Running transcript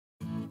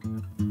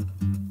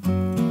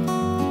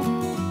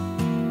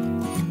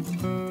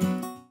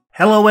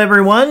Hello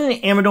everyone,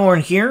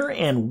 Amradorn here,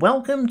 and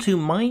welcome to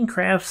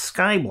Minecraft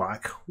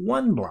Skyblock,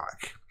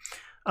 OneBlock.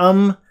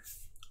 I'm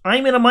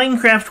in a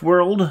Minecraft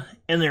world,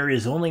 and there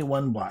is only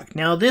one block.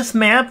 Now, this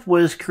map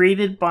was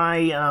created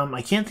by,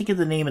 I can't think of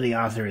the name of the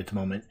author at the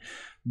moment,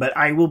 but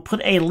I will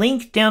put a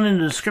link down in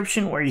the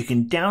description where you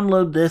can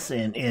download this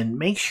and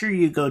make sure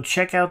you go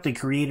check out the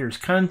creator's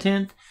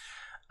content.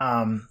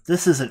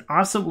 This is an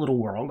awesome little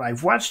world.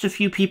 I've watched a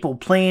few people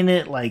playing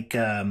it, like,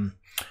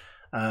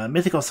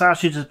 Mythical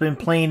Sausage has been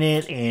playing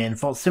it, and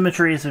False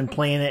Symmetry has been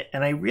playing it,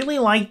 and I really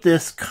like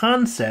this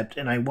concept,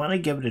 and I want to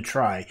give it a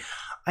try.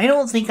 I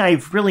don't think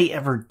I've really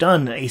ever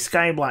done a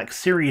Skyblock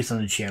series on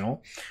the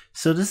channel,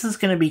 so this is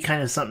going to be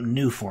kind of something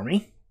new for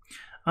me.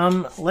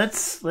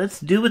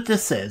 Let's do what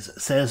this says. It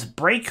says,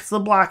 break the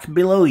block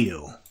below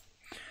you.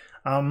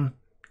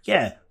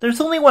 Yeah, there's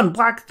only one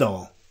block,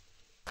 though.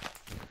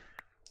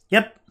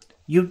 Yep,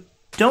 you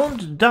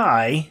don't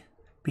die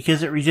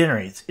because it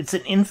regenerates. It's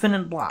an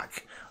infinite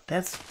block.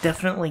 That's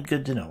definitely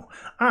good to know.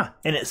 Ah,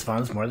 and it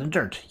spawns more than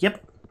dirt.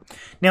 Yep.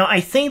 Now, I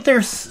think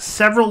there's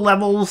several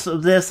levels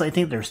of this. I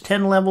think there's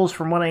 10 levels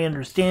from what I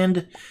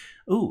understand.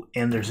 Ooh,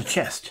 and there's a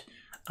chest.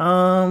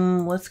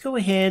 Let's go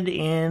ahead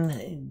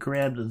and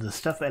grab the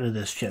stuff out of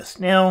this chest.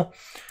 Now,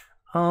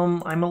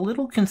 I'm a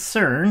little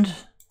concerned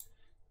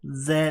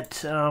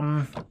that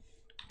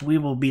we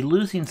will be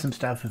losing some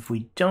stuff if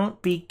we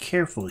don't be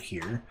careful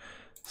here.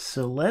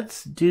 So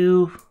let's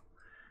do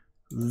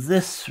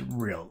this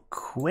real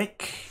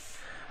quick.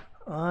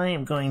 I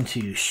am going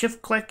to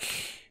shift click.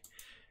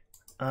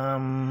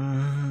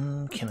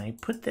 Can I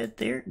put that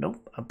there?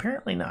 Nope,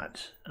 apparently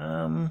not.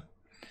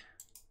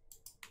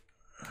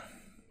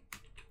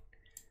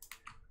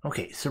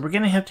 Okay, so we're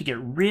going to have to get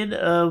rid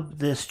of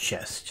this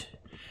chest.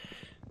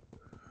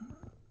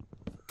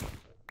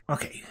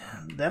 Okay,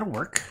 that'll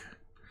work.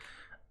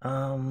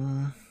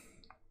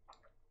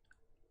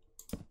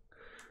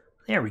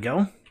 There we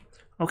go.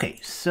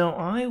 Okay, so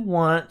I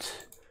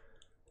want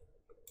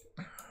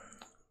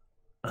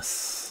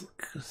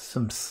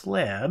some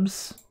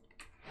slabs,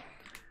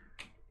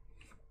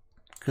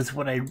 because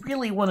what I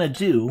really want to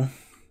do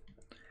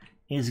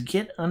is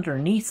get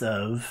underneath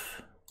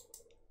of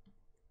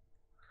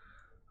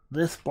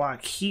this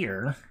block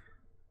here,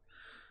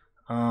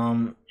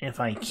 if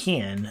I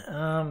can.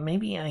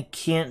 Maybe I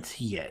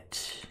can't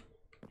yet.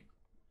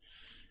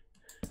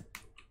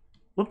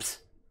 Whoops,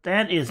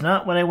 that is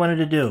not what I wanted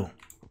to do.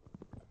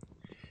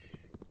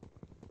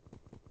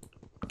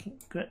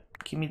 Good.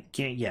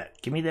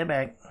 Give me that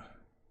back.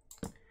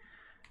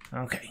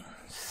 Okay,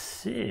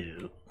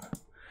 so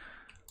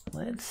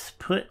let's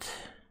put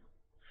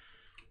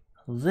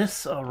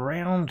this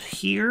around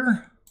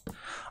here.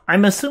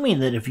 I'm assuming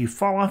that if you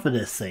fall off of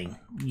this thing,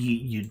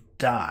 you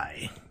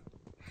die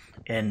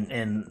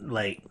and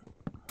like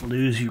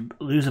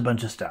lose a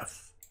bunch of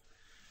stuff.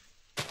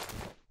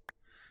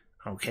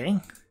 Okay.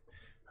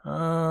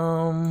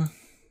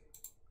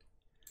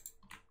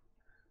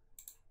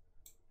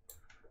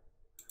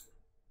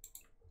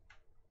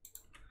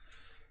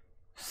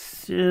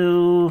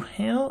 So,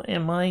 how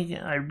am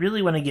I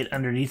really want to get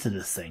underneath of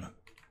this thing.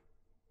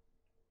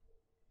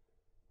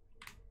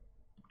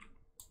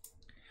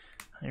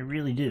 I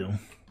really do.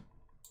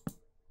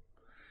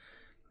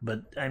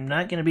 But I'm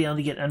not going to be able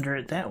to get under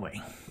it that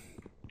way.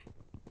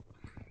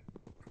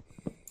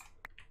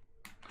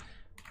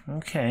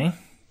 Okay.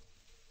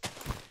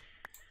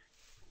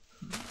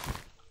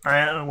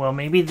 Well,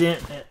 maybe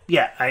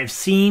yeah, I've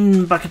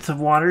seen buckets of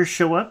water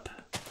show up.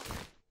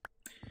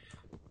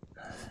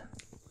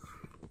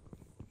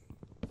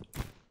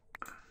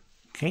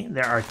 Okay,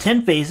 there are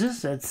 10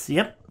 phases. That's,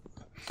 yep.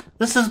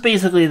 This is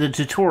basically the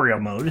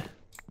tutorial mode.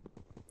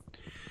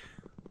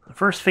 The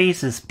first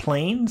phase is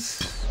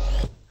plains.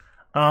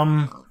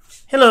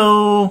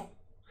 Hello.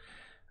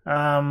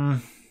 Yeah.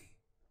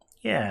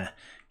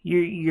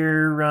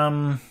 You're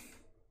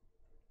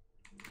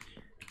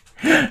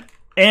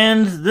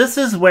and this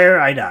is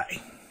where I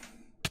die.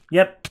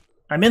 Yep.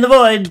 I'm in the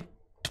void.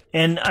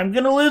 And I'm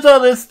gonna lose all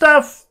this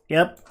stuff.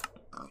 Yep.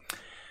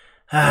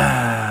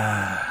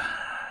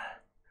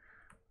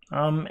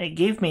 It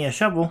gave me a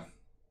shovel.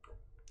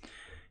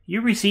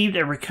 You received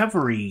a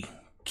recovery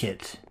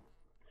kit.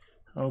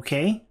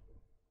 Okay.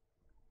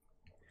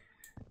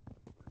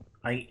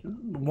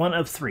 One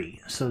of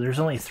 3. So there's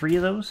only 3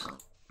 of those?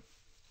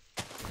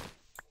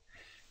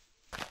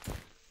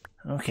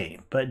 Okay,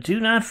 but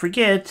do not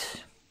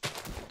forget...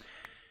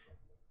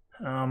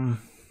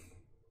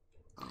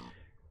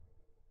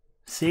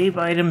 save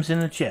items in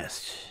the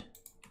chest.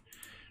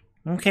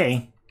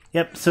 Okay.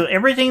 Yep, so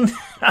everything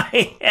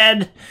I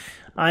had...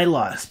 I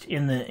lost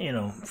in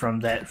the,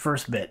 from that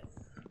first bit.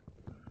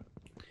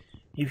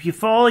 If you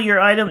follow your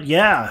item,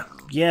 yeah,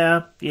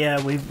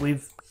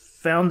 we've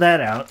found that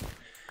out.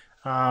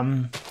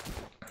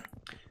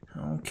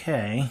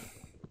 Okay.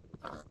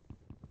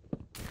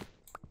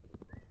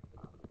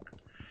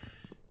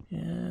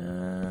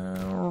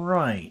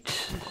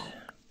 Right.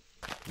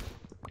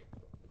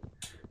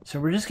 So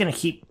we're just gonna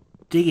keep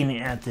digging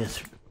at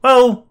this.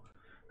 Whoa!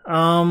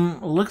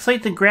 Looks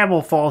like the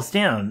gravel falls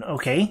down.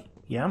 Okay.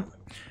 Yep.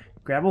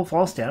 Gravel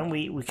falls down.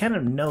 We kind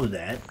of know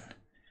that.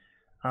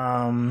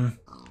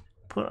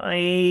 Put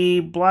a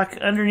block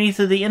underneath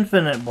of the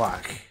infinite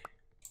block.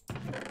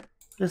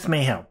 This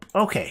may help.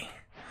 Okay.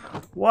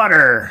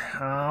 Water.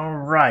 All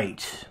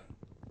right.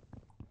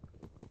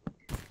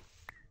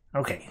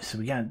 Okay, so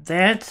we got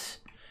that.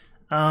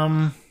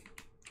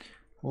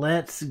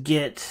 Let's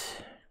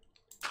get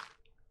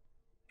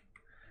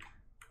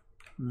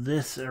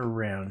this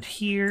around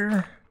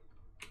here.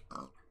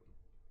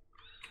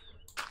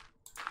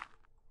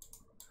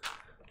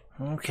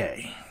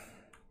 Okay.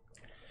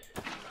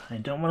 I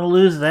don't want to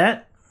lose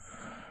that.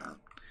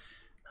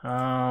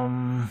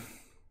 Yeah,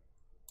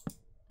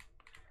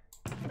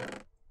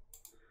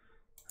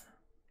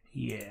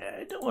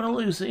 I don't want to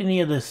lose any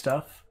of this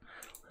stuff.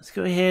 Let's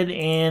go ahead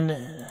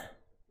and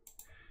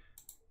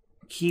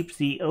keep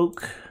the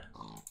oak.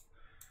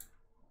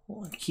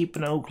 Keep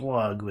an oak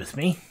log with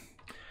me.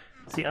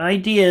 So the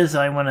idea is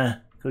I want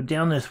to go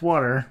down this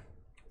water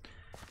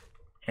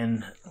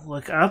and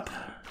look up.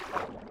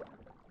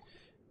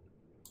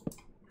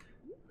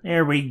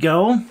 There we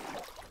go.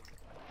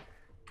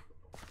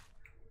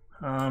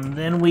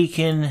 Then we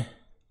can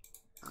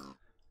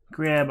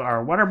grab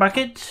our water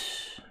bucket.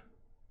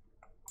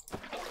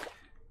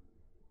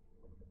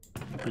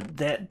 Put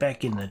that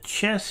back in the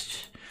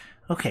chest.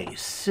 Okay,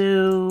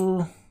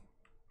 so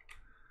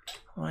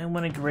I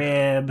want to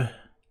grab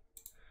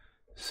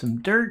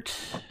some dirt.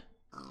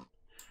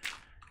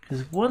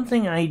 Because one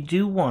thing I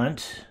do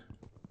want...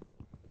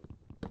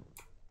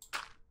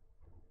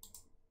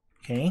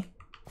 Okay.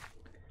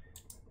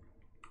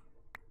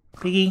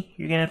 Piggy,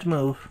 you're gonna have to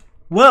move.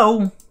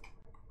 Whoa!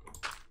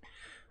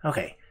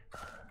 Okay,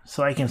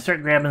 so I can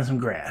start grabbing some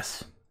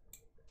grass.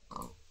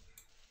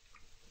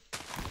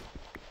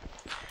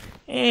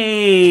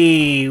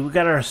 Hey, we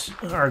got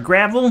our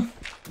gravel.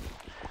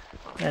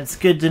 That's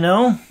good to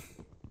know.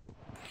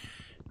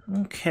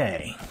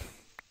 Okay.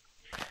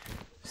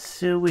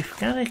 So we've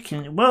got a...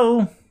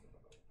 Whoa!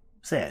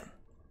 What's that?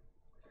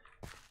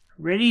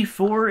 Ready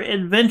for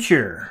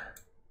adventure.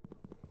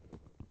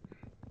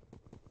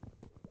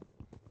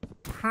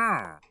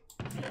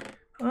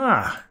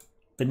 Ah,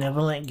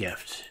 benevolent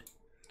gift.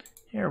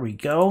 There we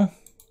go.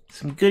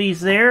 Some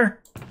goodies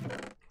there.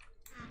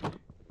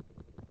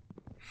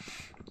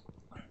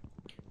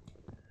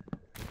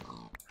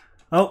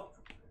 Oh,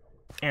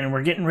 and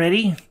we're getting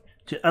ready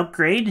to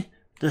upgrade.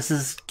 This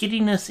is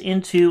getting us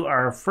into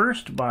our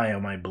first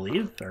biome, I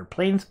believe, our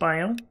plains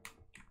biome.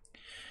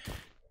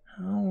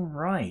 All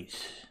right.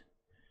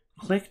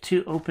 Click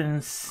to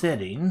open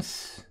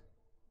settings.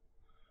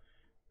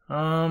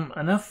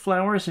 Enough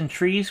flowers and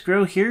trees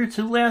grow here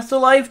to last a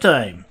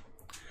lifetime.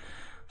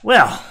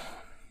 Well,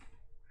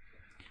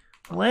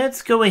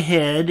 let's go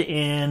ahead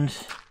and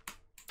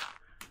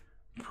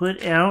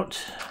put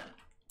out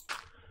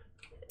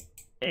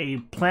a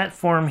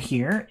platform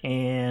here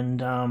and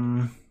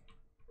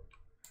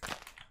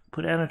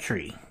put out a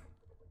tree.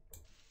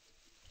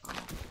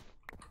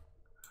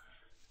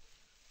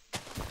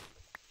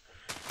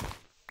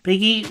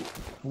 Piggy,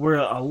 we're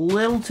a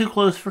little too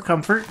close for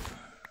comfort.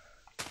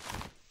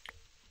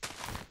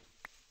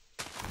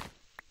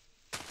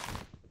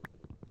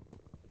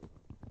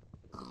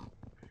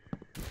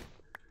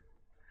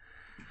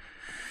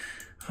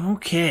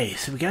 Okay,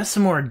 so we got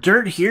some more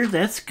dirt here.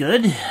 That's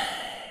good.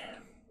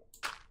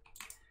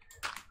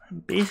 I'm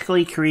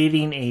basically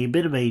creating a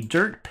bit of a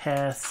dirt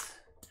path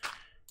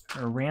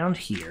around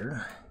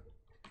here.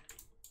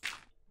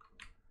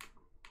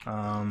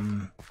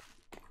 I'm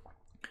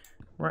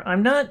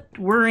not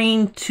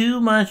worrying too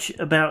much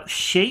about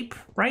shape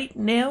right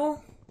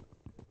now.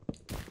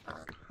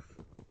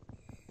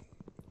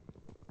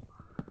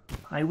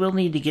 I will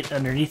need to get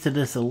underneath of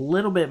this a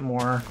little bit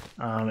more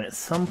at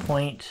some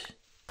point.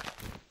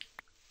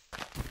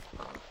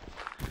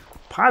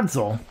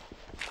 Podzol.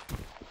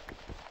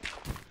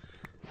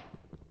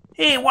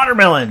 Hey,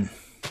 watermelon!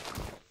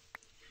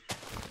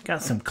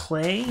 Got some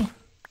clay.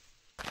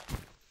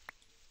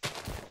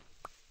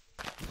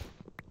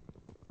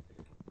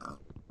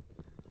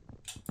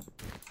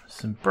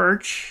 Some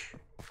birch.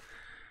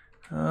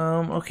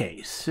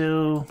 Okay,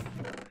 so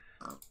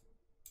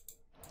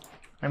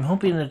I'm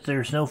hoping that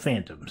there's no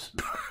phantoms.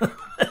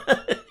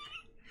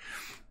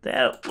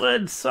 That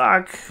would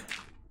suck.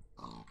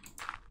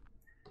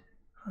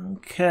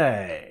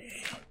 Okay,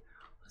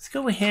 let's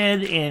go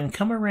ahead and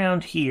come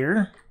around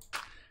here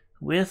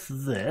with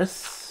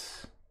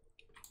this.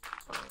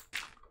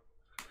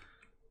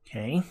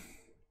 Okay,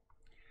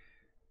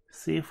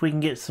 see if we can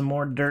get some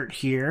more dirt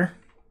here.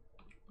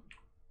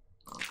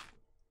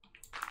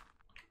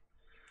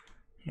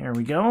 There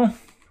we go.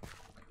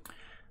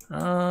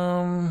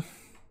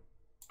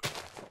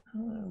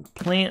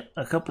 Plant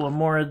a couple of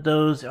more of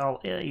those. I'll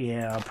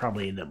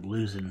probably end up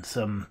losing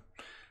some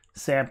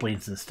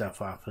saplings and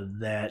stuff off of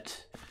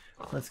that.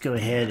 Let's go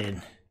ahead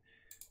and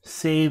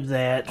save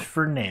that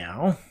for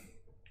now.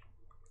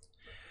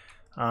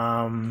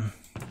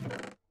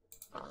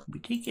 We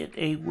did get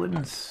a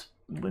wooden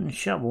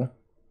shovel.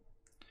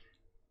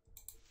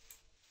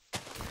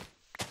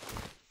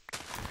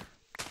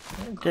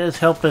 It does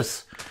help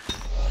us.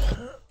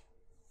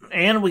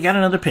 And we got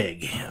another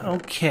pig.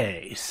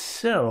 Okay,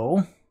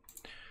 so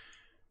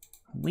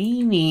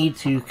we need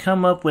to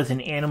come up with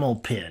an animal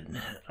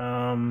pin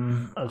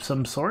of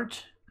some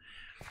sort.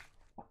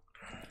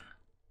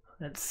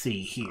 Let's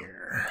see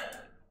here.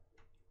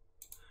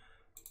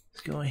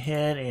 Let's go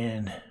ahead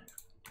and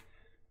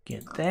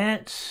get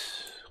that.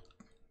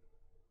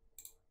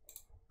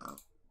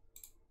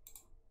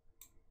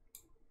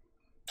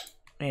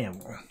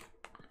 And we'll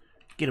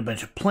get a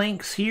bunch of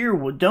planks here.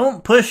 Well,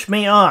 don't push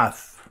me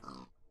off.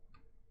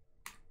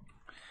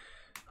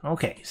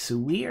 Okay, so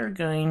we are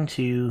going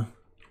to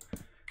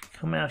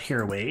come out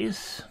here a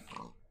ways.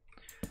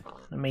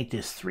 I'll make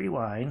this 3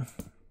 wide.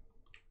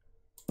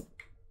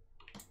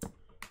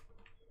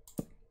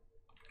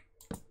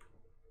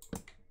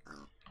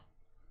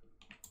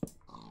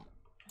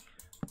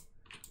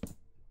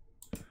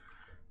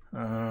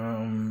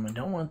 I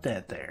don't want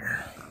that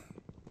there.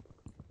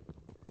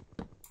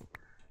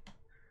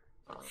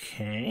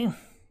 Okay.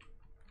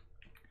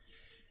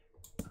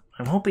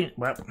 I'm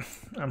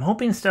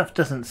hoping stuff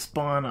doesn't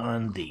spawn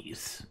on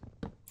these.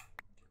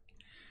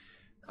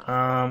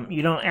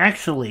 You know,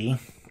 actually,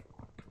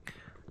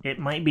 it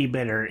might be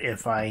better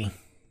if and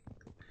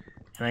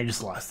I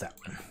just lost that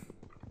one.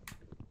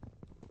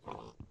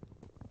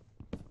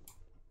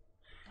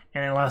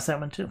 And I lost that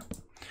one too.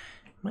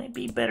 Might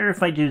be better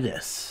if I do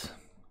this.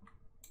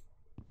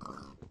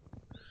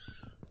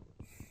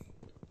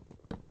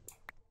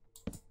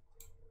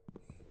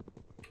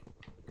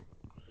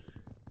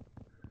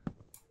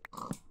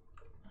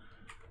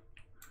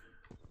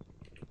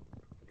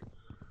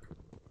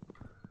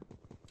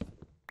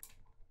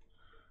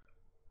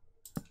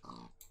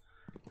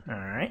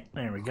 Alright,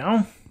 there we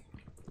go.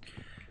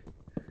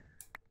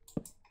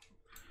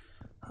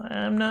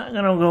 I'm not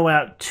going to go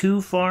out too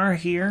far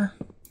here,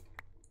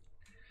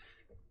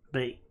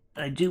 but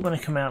I do want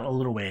to come out a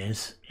little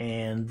ways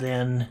and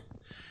then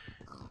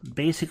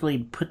basically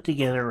put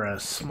together a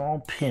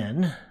small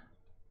pin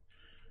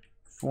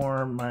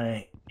for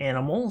my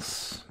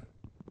animals.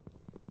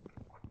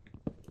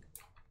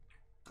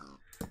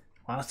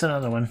 Lost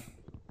another one.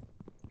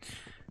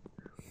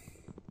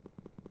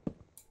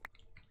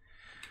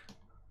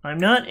 I'm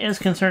not as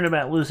concerned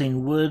about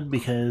losing wood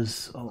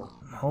because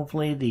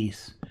hopefully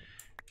these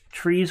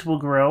trees will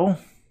grow.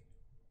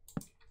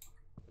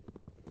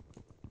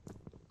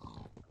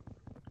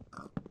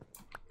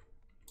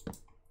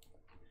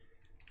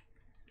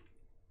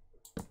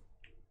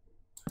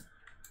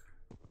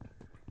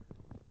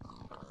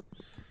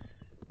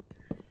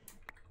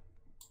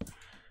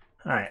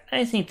 Alright,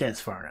 I think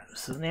that's far enough.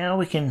 So now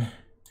we can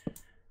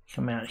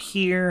come out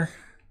here.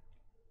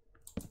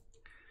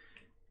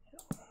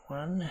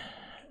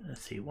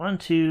 Let's see, 1,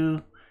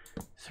 2,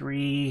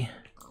 3,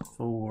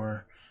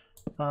 4,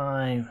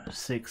 5,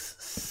 6,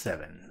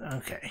 7.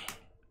 Okay.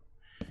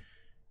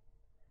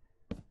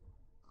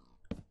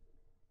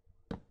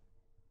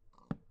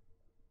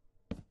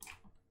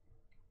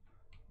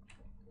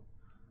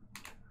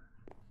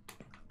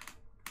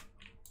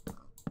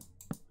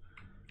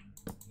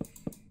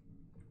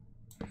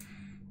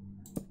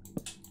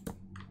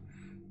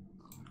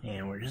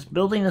 And we're just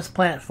building this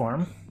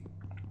platform.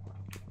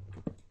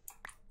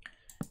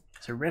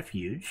 It's a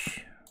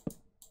refuge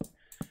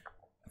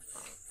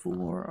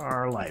for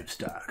our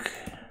livestock.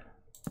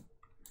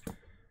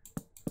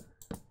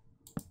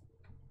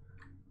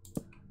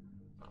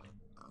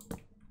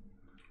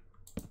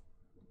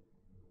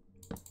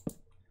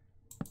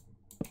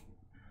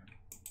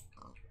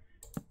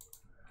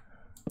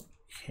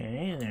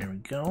 Okay, there we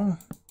go.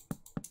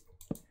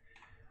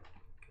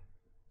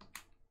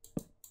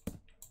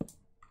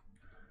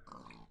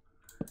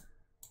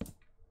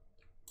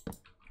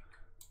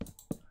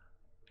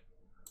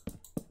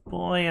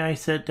 Boy, I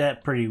said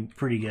that pretty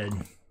good.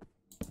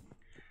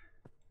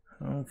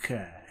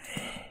 Okay.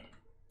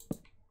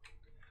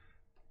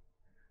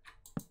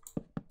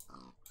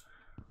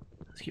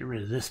 Let's get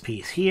rid of this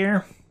piece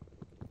here.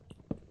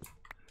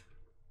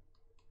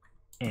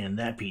 And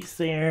that piece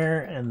there.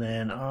 And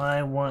then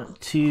I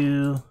want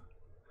to...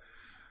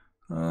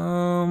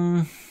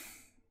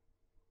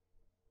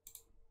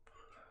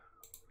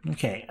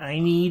 Okay, I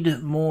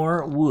need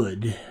more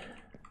wood.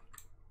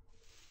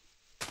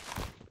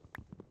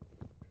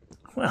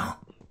 Well,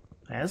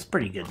 that's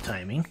pretty good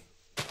timing.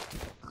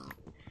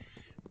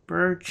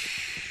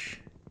 Birch.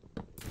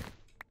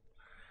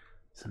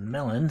 Some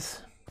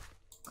melons.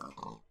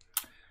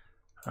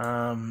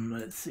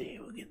 Let's see,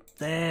 we'll get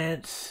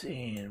that,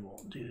 and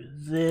we'll do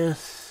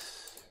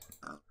this.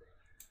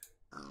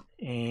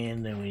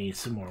 And then we need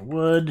some more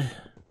wood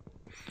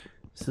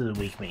so that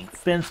we can make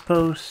fence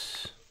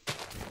posts.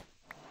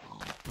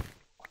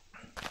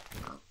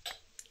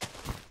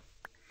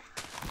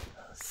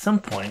 Some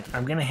point,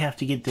 I'm gonna have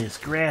to get this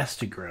grass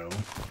to grow.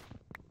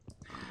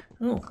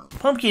 Oh,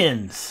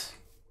 pumpkins!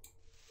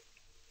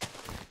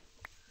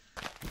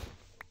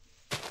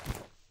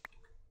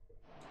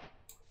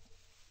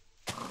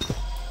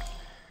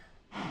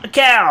 A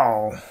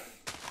cow!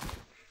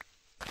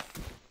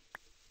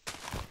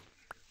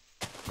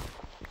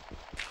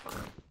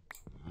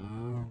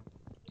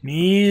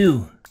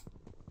 Mew.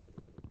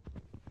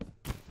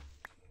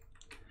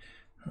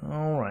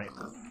 Alright.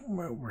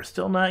 We're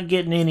still not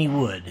getting any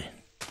wood.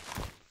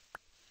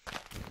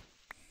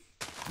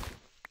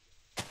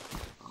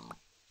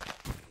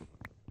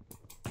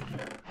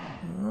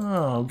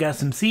 Oh, got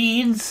some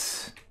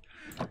seeds.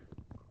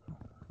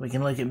 We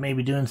can look at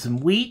maybe doing some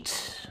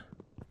wheat.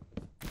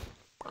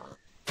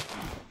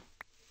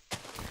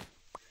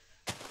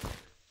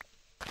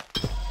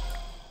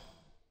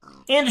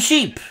 And a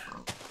sheep.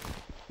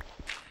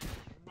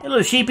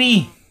 Hello,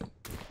 sheepy.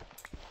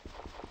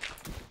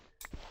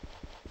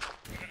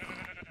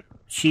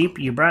 Sheep,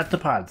 you brought the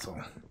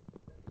podzol.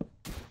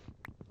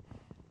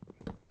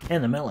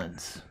 And the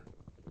melons.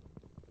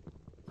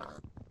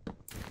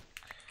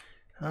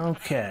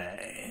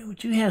 Okay. We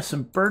do have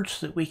some birch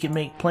that we can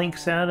make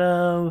planks out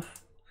of.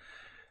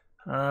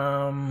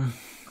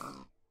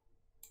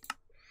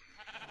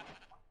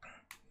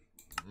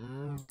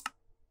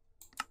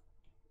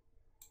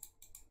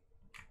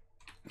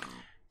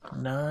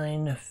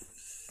 9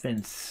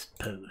 fence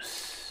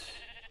posts.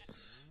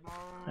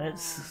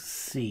 Let's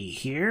see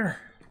here.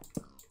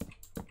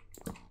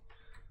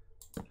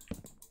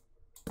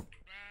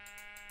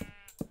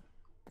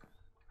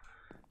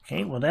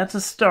 Okay, well that's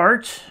a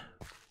start.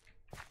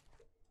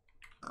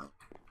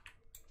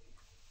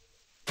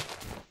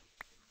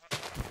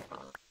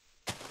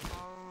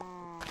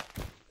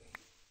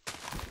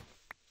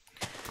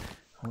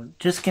 We're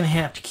just gonna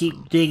have to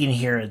keep digging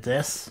here at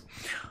this.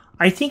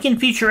 I think in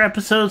future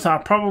episodes I'll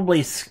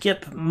probably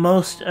skip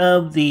most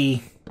of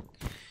the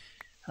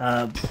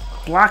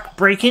block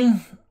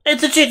breaking.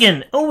 It's a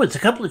chicken! Oh, it's a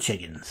couple of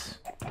chickens.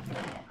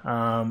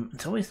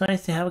 It's always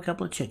nice to have a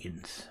couple of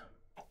chickens.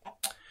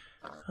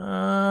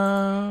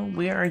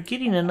 We are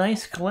getting a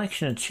nice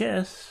collection of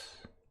chests.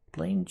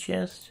 Plain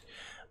chest.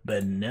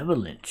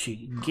 Benevolent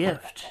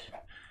gift.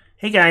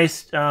 Hey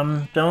guys,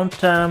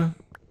 don't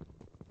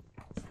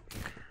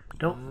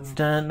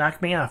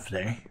knock me off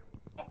there.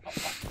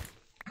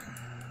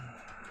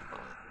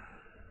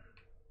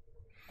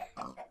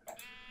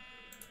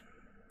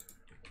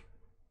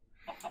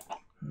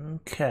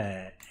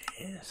 Okay,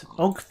 some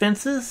oak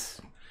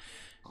fences.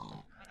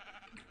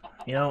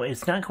 You know,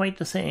 it's not quite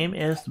the same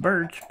as the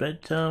birch,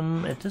 but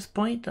at this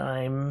point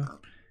I'm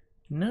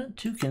not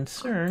too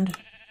concerned.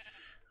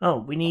 Oh,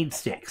 we need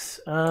sticks.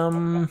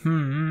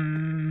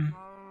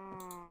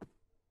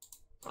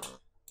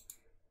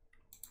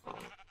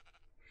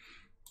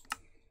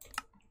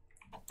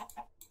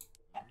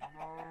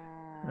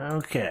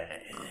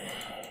 Okay.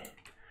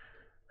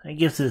 That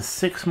gives us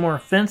 6 more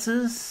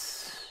fences.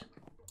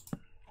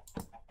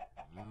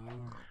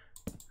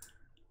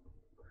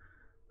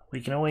 We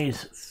can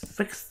always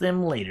fix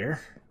them later.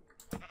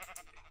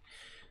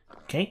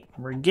 Okay,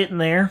 we're getting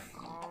there.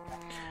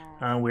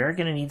 We are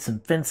going to need some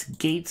fence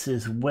gates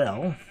as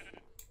well.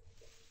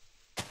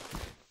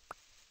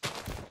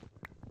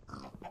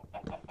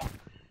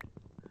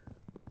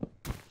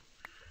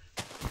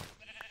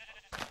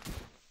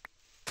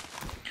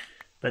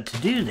 But to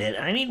do that,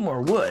 I need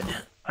more wood.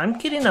 I'm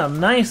getting a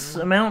nice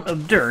amount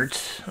of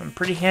dirt. I'm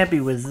pretty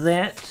happy with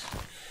that.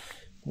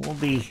 We'll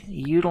be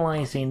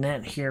utilizing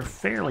that here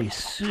fairly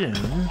soon.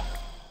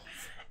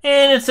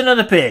 And it's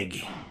another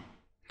pig.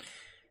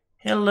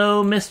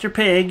 Hello, Mr.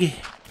 Pig.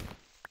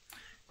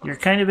 You're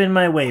kind of in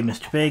my way,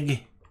 Mr.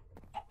 Pig.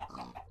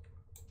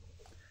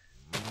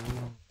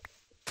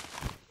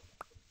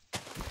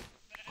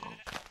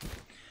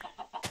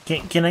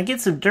 Can I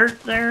get some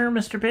dirt there,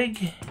 Mr.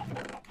 Pig?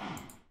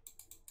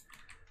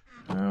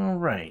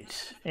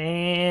 Alright.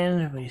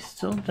 And we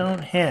still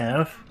don't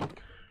have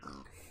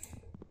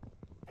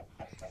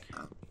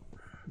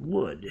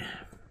wood.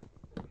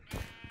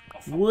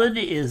 Wood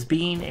is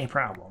being a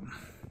problem.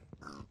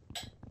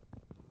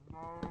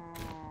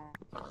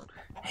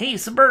 Hey,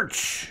 some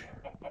birch!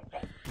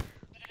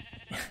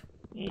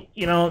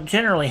 You know,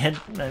 generally,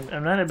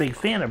 I'm not a big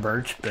fan of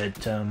birch,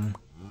 but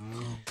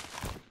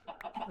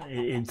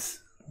it's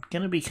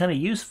going to be kind of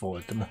useful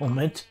at the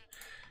moment.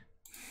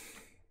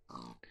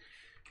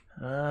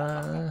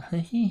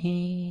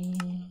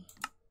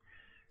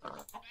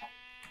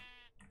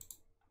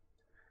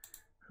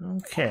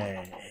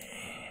 Okay.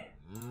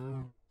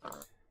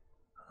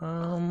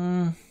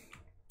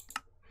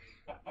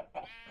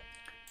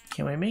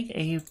 Can we make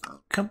a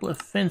couple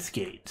of fence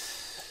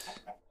gates?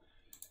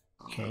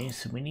 Okay,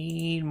 so we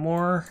need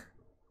more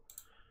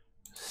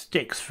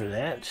sticks for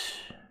that.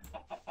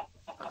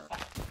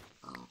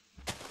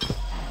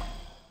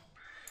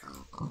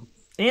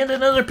 And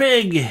another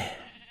pig!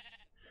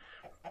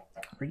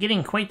 We're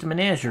getting quite the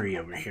menagerie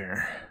over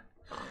here.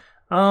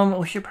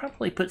 We should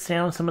probably put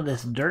down some of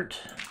this dirt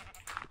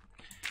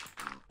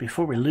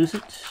before we lose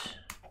it.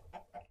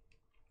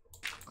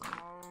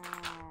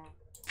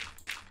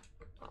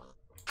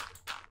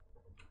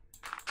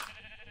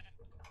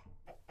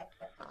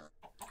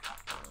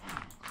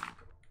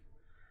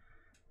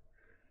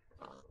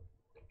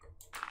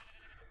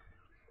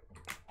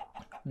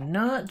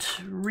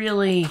 Not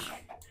really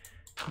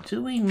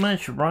doing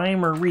much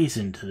rhyme or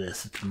reason to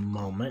this at the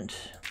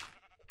moment.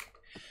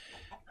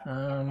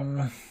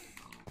 There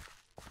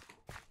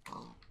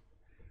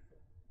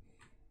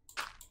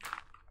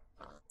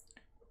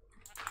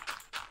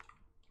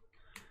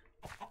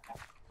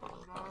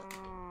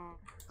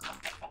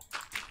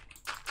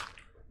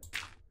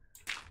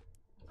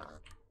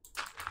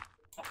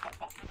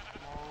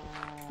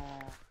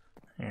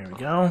we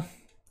go.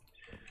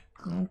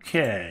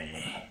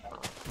 Okay.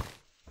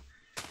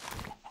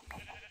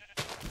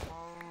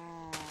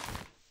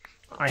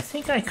 I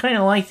think I kind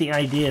of like the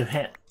idea of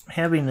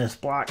having this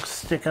block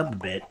stick up a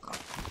bit.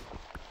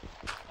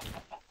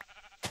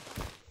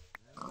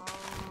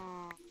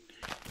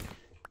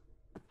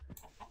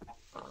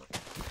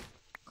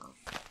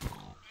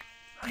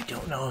 I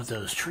don't know if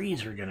those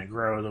trees are going to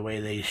grow the way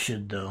they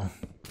should, though.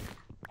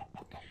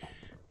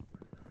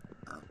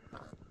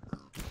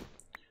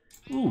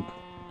 Ooh,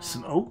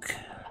 some oak.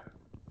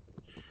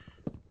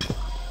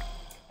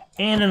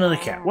 And another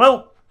cat.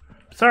 Whoa!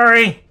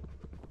 Sorry!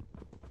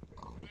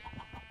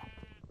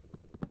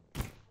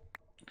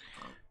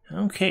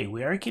 Okay,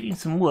 we are getting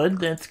some wood.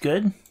 That's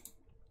good.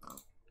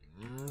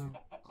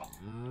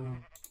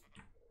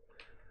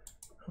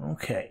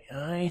 Okay,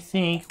 I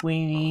think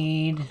we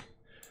need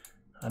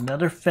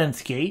another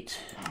fence gate.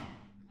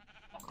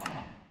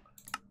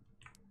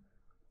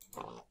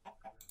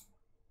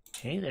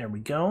 Okay, there we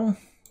go.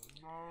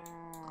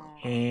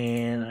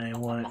 And I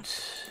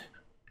want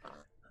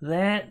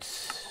that.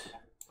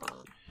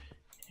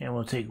 And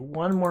we'll take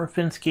one more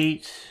fence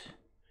gate.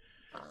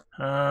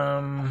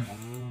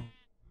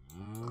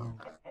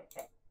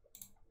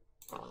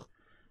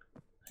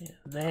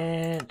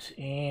 That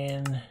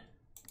and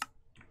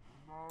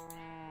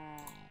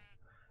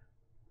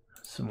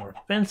some more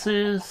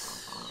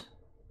fences.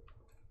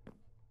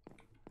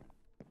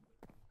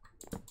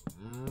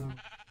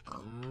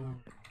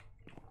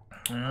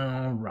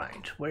 All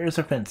right, where's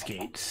our fence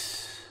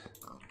gates?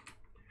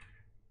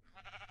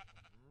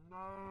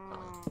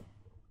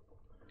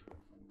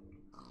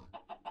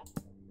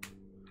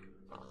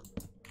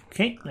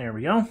 Okay, there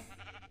we go.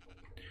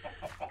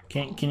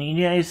 Can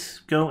you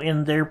guys go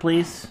in there,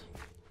 please?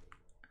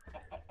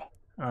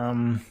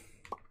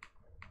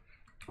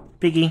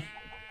 Piggy.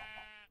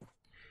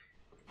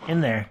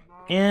 In there.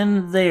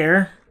 In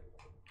there.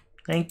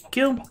 Thank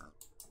you.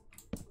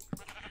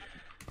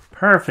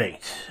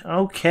 Perfect.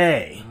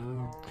 Okay.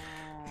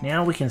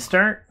 Now we can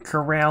start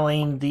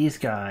corralling these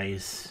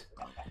guys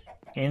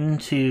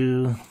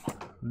into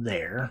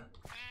there.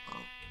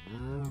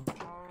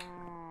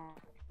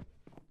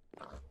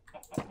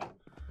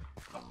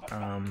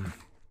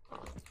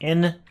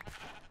 In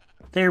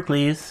there,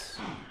 please.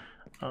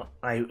 Oh,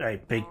 I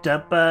picked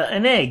up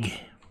an egg.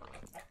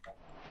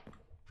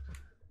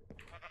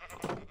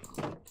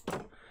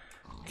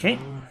 Okay.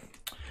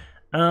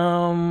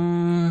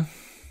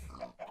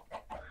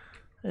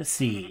 Let's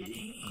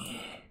see.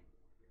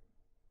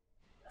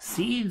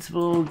 Seeds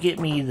will get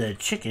me the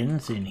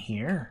chickens in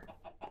here.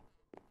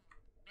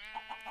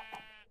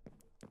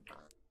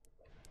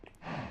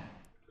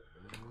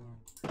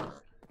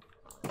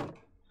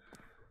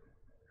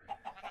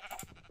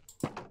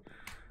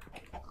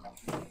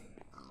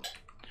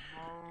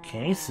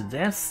 Okay, so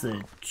that's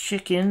the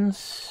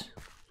chickens.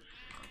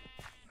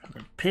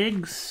 The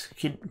pigs.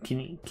 Can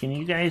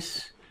you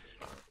guys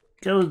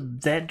go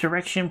that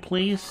direction,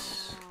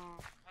 please?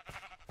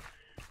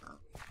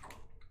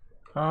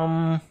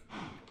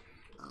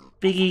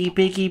 Piggy.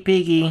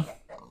 Piggy.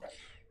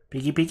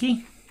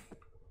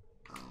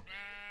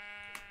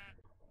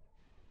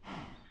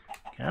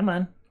 Come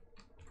on.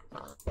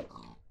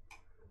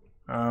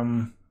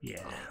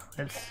 Yeah,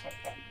 let's...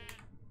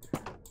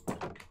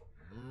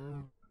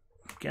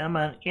 Come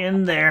on,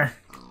 in there.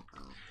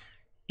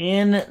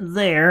 In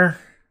there.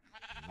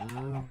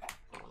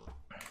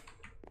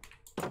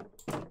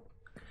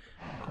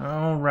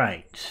 All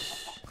right.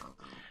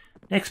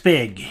 Next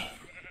pig.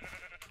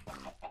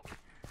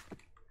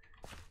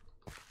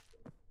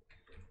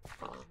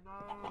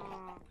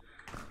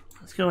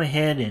 Let's go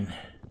ahead and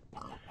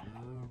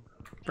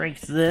break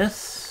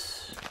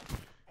this.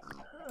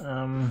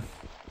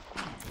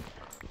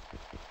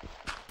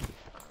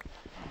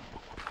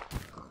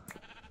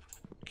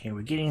 Okay,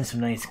 we're getting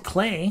some nice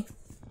clay.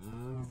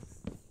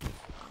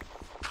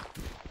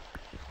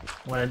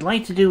 What I'd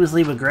like to do is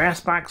leave a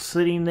grass box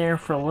sitting there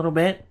for a little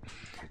bit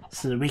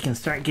so that we can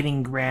start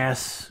getting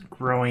grass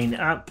growing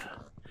up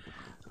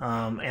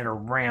and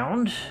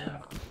around.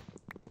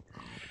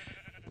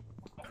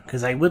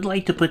 Because I would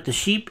like to put the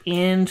sheep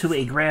into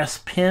a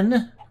grass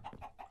pen.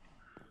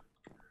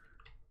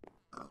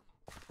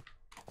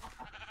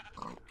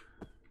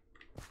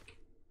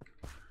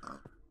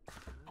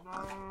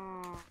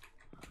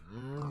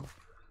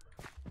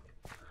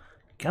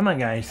 Come on,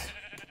 guys.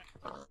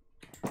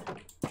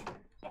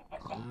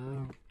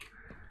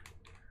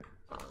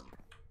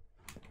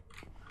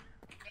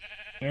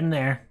 In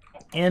there.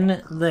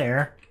 In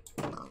there.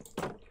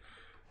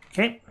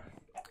 Okay.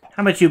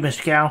 How about you,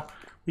 Mr. Cow?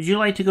 Would you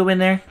like to go in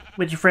there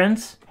with your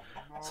friends?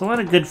 There's a lot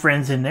of good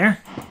friends in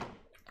there.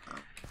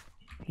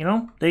 You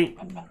know, they'd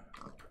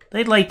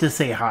like to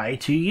say hi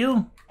to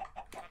you.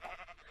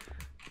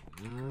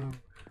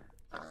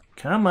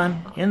 Come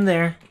on, in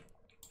there.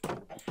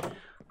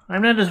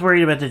 I'm not as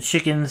worried about the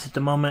chickens at the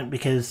moment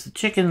because the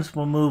chickens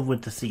will move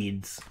with the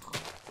seeds.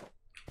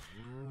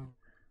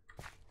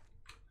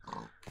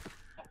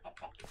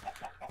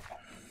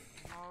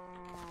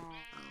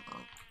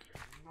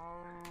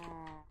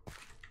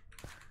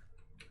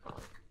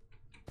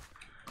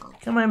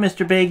 Come on,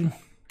 Mr. Pig.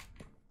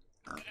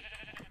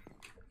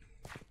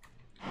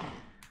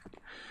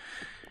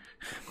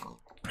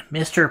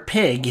 Mr.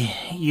 Pig,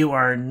 you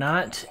are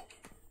not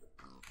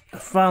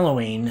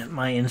following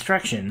my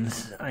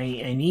instructions.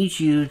 I need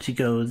you to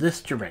go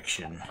this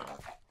direction.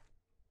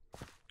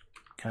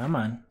 Come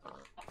on.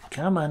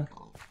 Come on.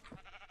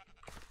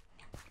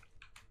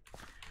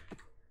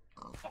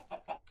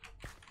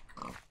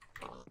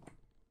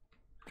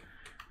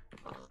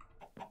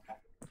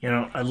 You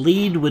know, a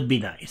lead would be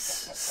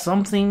nice.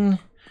 Something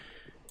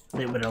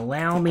that would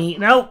allow me...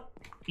 No!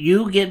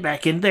 You get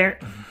back in there.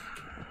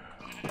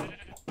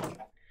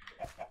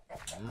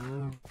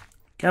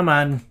 Come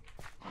on.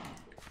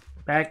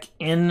 Back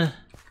in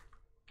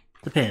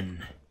the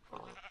pen.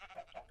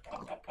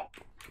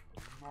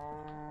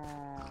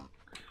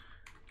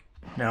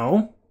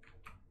 No.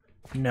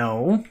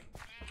 No.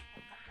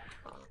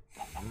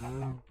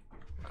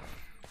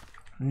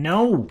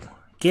 No.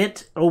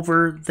 Get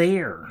over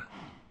there.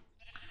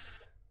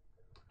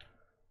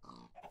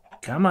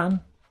 Come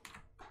on.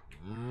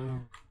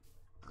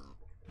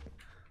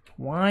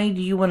 Why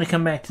do you want to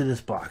come back to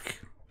this block?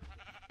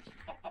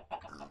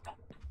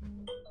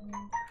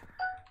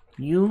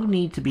 You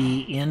need to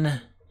be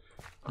in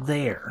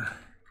there.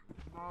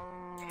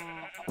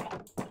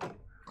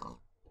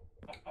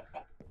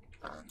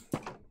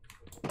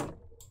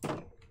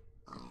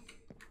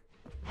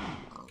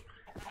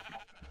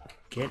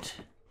 Get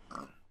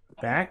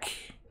back.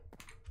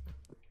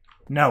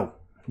 No.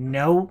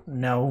 No,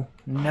 no,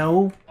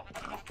 no.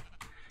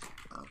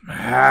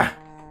 Ah.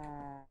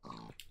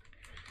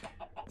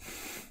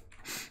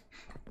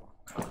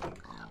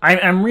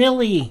 I'm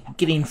really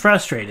getting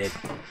frustrated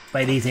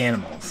by these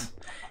animals,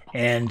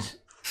 and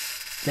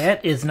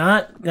that is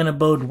not going to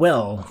bode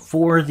well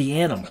for the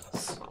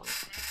animals.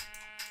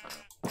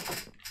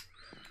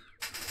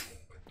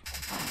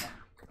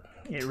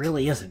 It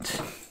really isn't.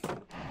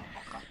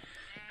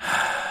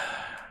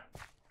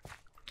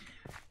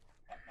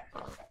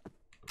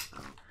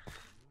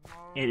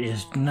 It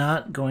is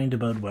not going to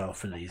bode well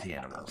for these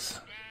animals.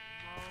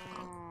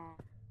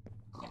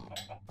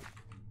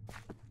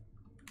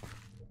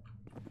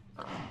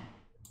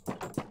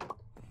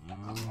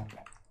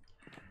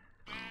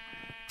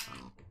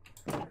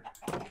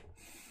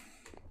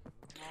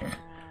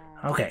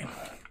 Okay.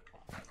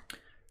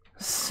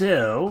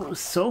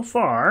 So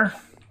far...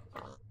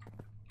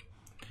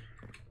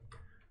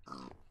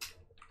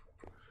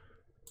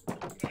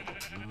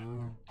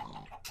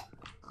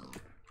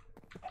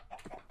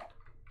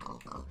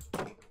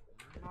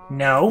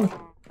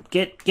 No.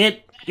 Get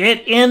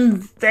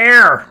in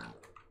there.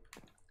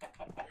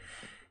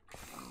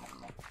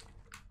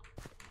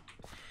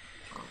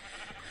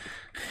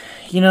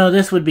 You know,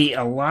 this would be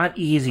a lot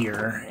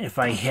easier if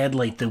I had,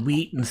 like, the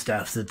wheat and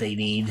stuff that they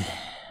need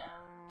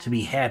to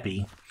be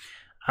happy.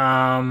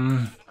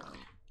 Can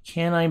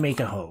I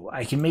make a hoe?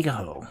 I can make a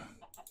hoe.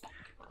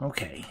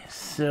 Okay,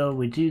 so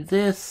we do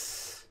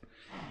this,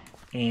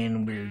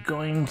 and we're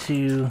going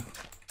to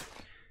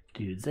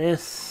do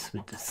this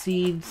with the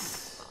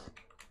seeds.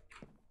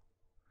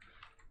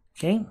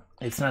 Okay,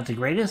 it's not the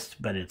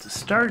greatest, but it's a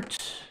start.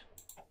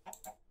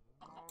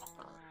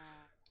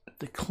 Put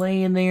the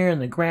clay in there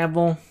and the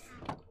gravel.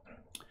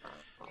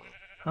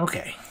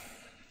 Okay.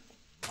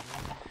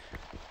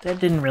 That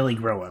didn't really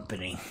grow up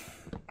any.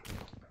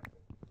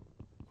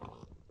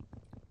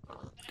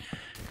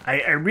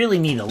 I really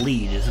need a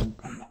lead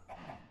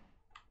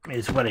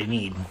is what I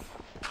need.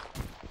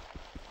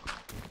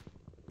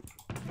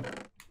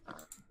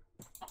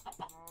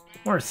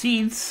 More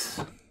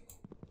seeds.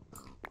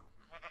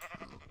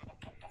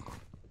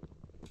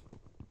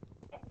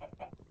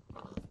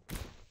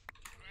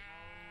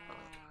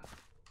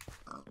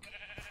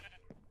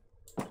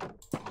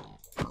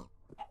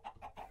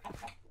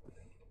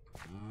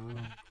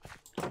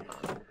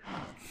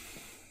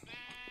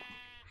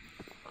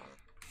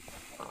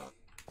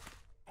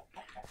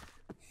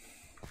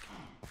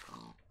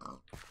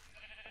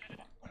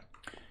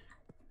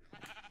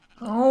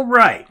 All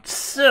right,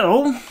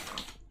 so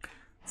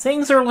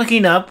things are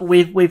looking up.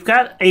 We've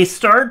got a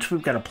start.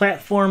 We've got a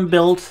platform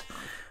built.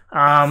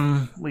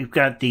 We've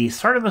got the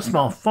start of a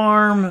small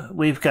farm.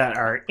 We've got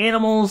our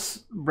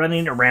animals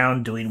running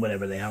around doing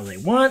whatever the hell they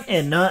want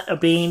and not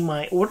obeying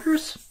my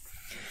orders.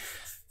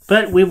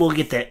 But we will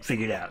get that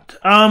figured out.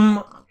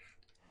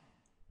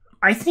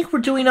 I think we're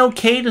doing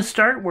okay to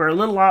start. We're a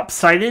little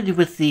lopsided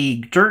with the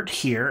dirt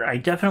here. I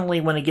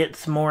definitely want to get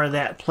some more of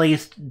that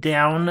placed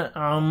down.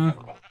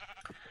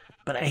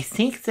 But I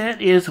think that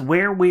is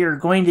where we are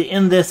going to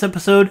end this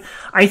episode.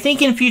 I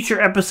think in future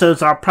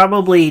episodes I'll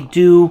probably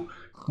do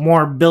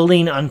more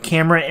building on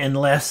camera and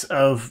less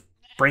of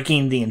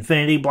breaking the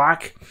infinity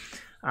block.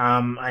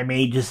 I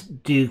may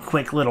just do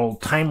quick little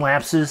time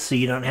lapses so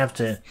you don't have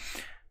to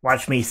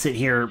watch me sit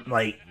here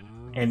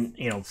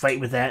and fight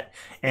with that.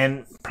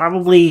 And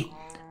probably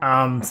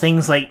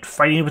things like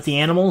fighting with the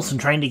animals and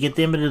trying to get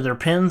them into their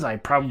pens, I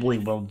probably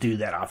will do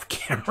that off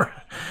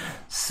camera.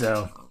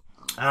 So,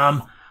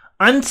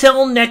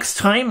 until next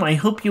time, I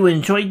hope you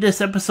enjoyed this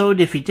episode.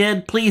 If you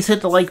did, please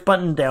hit the like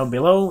button down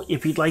below.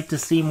 If you'd like to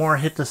see more,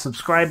 hit the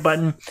subscribe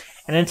button.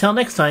 And until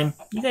next time,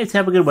 you guys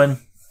have a good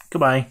one.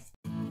 Goodbye.